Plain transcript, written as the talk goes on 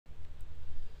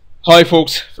Hi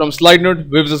folks, from slidenerd,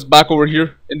 Vives is back over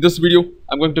here. In this video,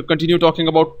 I'm going to continue talking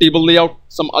about table layout,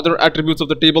 some other attributes of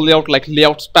the table layout like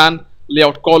layout span,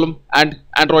 layout column, and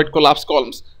Android collapse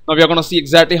columns. Now we are going to see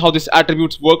exactly how these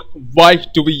attributes work, why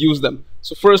do we use them.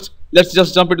 So first, let's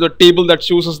just jump into the table that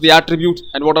shows us the attribute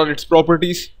and what are its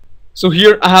properties. So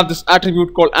here I have this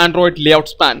attribute called Android layout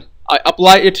span. I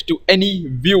apply it to any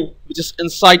view which is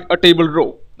inside a table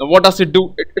row. Now what does it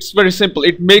do? It's very simple.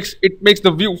 It makes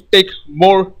the view take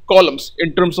more columns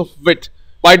in terms of width.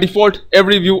 By default,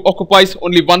 every view occupies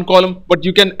only one column, but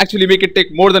you can actually make it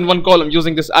take more than one column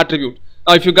using this attribute.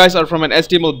 Now if you guys are from an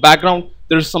HTML background,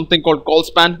 there is something called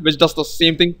collapseColumns which does the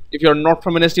same thing. If you're not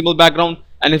from an HTML background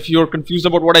and if you're confused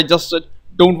about what I just said,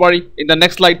 don't worry. In the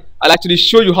next slide, I'll actually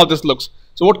show you how this looks.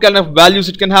 So what kind of values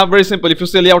it can have? Very simple. If you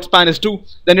say layout span is 2,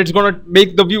 then it's going to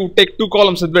make the view take 2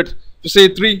 columns in width. If you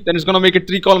say 3, then it's going to make it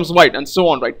 3 columns wide, and so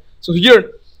on, right? So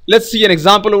here, let's see an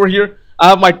example over here. I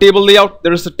have my table layout.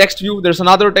 There is a text view. There's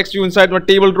another text view inside my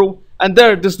table row, and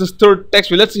there's this third text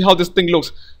view. Let's see how this thing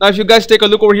looks. Now if you guys take a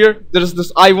look over here, there is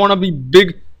this I wanna be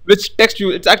big, which text view,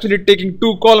 it's actually taking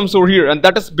 2 columns over here, and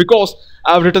that is because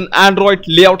I've written Android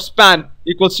layout span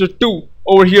equals to 2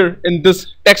 over here in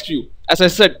this text view. As I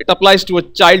said, it applies to a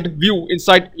child view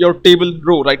inside your table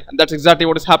row, right? And that's exactly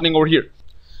what is happening over here.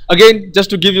 Again, just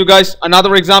to give you guys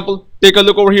another example, take a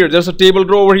look over here. There's a table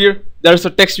row over here. There's a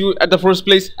text view at the first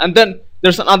place, and then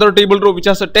there's another table row which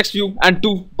has a text view and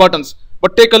 2 buttons.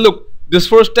 But take a look. This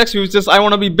first text view which says I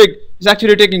want to be big is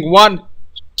actually taking 1,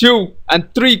 2, and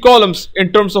 3 columns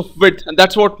in terms of width, and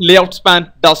that's what layout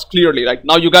span does clearly. Right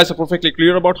now, you guys are perfectly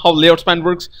clear about how layout span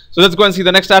works. So let's go and see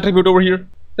the next attribute over here.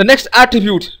 The next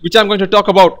attribute which I'm going to talk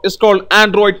about is called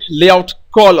Android layout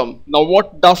column. Now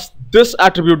what does this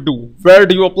attribute do? Where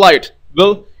do you apply it?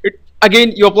 Well,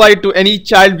 again you apply it to any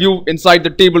child view inside the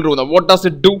table row. Now what does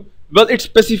it do? Well, it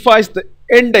specifies the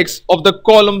index of the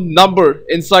column number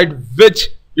inside which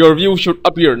your view should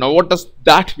appear. Now what does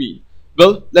that mean?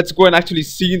 Well, let's go and actually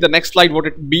see in the next slide what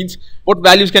it means. What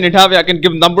values can it have? I can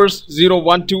give numbers 0,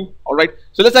 1, 2. Alright,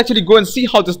 so let's actually go and see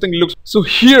how this thing looks. So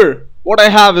here what I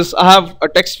have is I have a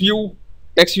text view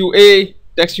A,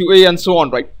 and so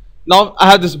on, right? Now I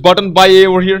have this button by A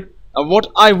over here. And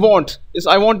what I want is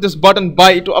I want this button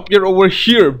by to appear over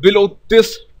here below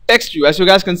this text view. As you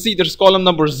guys can see, there's column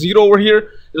number 0 over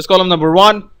here. There's column number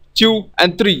 1, 2,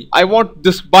 and 3. I want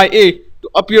this by A to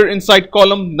appear inside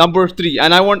column number 3,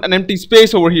 and I want an empty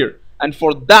space over here. And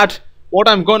for that, what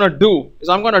I'm gonna do is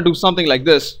I'm gonna do something like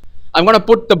this. I'm gonna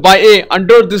put the by A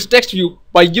under this text view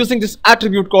by using this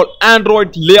attribute called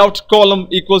Android layout column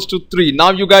equals to 3.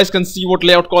 Now you guys can see what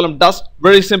layout column does.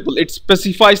 Very simple. It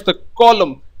specifies the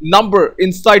column number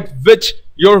inside which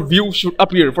your view should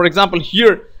appear. For example,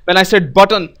 here when I said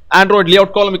button Android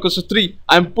layout column equals to 3,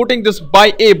 I'm putting this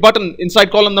by A button inside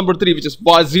column number 3, which is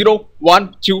 0,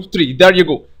 1, 2, 3. There you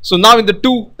go. So now in the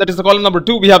 2, that is the column number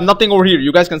 2, we have nothing over here.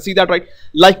 You guys can see that, right?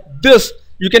 Like this,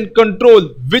 you can control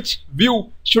which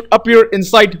view should appear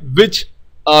inside which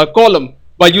column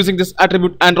by using this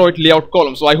attribute Android layout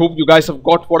column. So I hope you guys have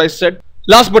got what I said.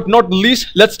 Last but not least,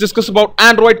 let's discuss about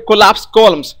Android collapse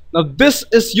columns. Now this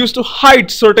is used to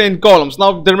hide certain columns.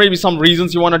 Now there may be some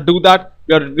reasons you want to do that.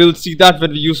 We'll see that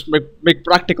when we make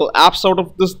practical apps out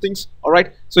of these things.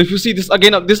 Alright, so if you see this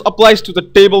again, this applies to the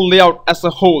table layout as a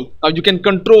whole. Now you can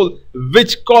control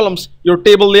which columns your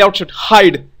table layout should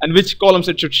hide and which columns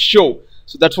it should show.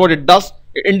 So that's what it does.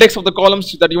 Index of the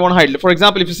columns that you want to hide. For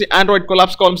example, if you say Android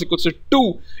collapse columns equals to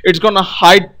 2, it's gonna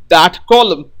hide that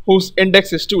column whose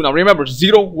index is 2. Now remember,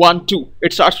 0, 1, 2.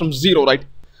 It starts from 0, right?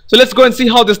 So let's go and see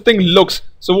how this thing looks.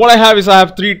 So what I have is I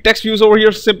have 3 text views over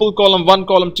here. Simple column 1,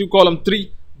 column 2, column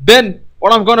 3. Then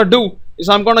what I'm gonna do is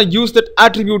I'm gonna use that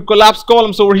attribute collapse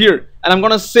columns over here, and I'm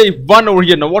gonna say 1 over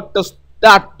here. Now what does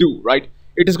that do, right?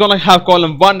 It is gonna have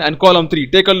column 1 and column 3.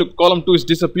 Take a look. Column 2 is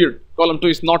disappeared. Column 2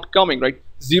 is not coming, right?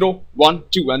 0, 1,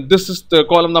 2, and this is the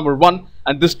column number 1,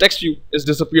 and this text view is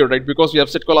disappeared, right? Because we have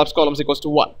set collapse columns equals to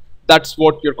 1. That's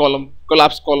what your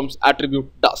collapse columns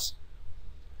attribute does.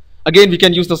 Again, we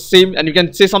can use the same, and you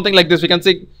can say something like this. We can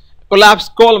say collapse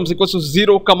columns equals to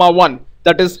 0, 1.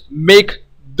 That is, make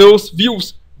those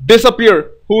views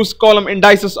disappear whose column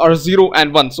indices are 0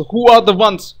 and 1. So who are the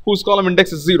ones whose column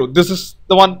index is 0? This is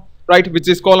the one, right, which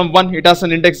is column 1. It has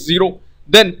an index 0.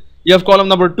 Then you have column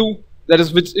number 2, that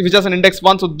is which has an index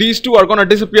 1. So these two are going to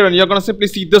disappear, and you're going to simply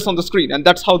see this on the screen, and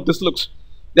that's how this looks.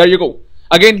 There you go.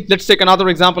 Again, let's take another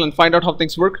example and find out how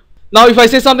things work. Now if I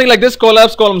say something like this,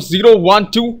 collapse columns 0,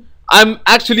 1, 2, I'm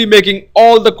actually making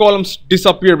all the columns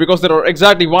disappear because there are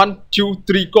exactly 1, 2,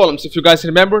 3 columns. If you guys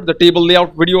remember the table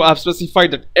layout video, I have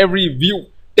specified that every view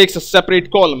takes a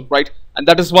separate column, right? and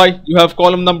that is why you have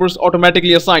column numbers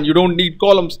automatically assigned. You don't need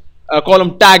columns,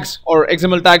 column tags or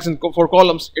XML tags for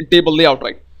columns in table layout,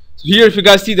 right? So here, if you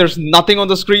guys see, there's nothing on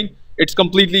the screen. It's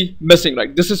completely missing,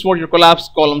 right? This is what your collapse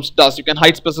columns does. You can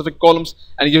hide specific columns,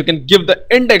 and you can give the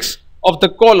index of the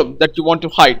column that you want to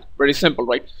hide. Very simple,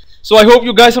 right? So I hope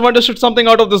you guys have understood something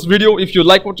out of this video. If you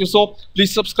like what you saw,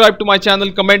 please subscribe to my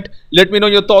channel, comment, let me know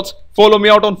your thoughts, follow me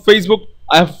out on Facebook.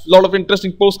 I have a lot of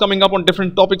interesting posts coming up on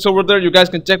different topics over there. You guys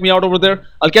can check me out over there.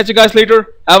 I'll catch you guys later.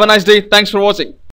 Have a nice day. Thanks for watching.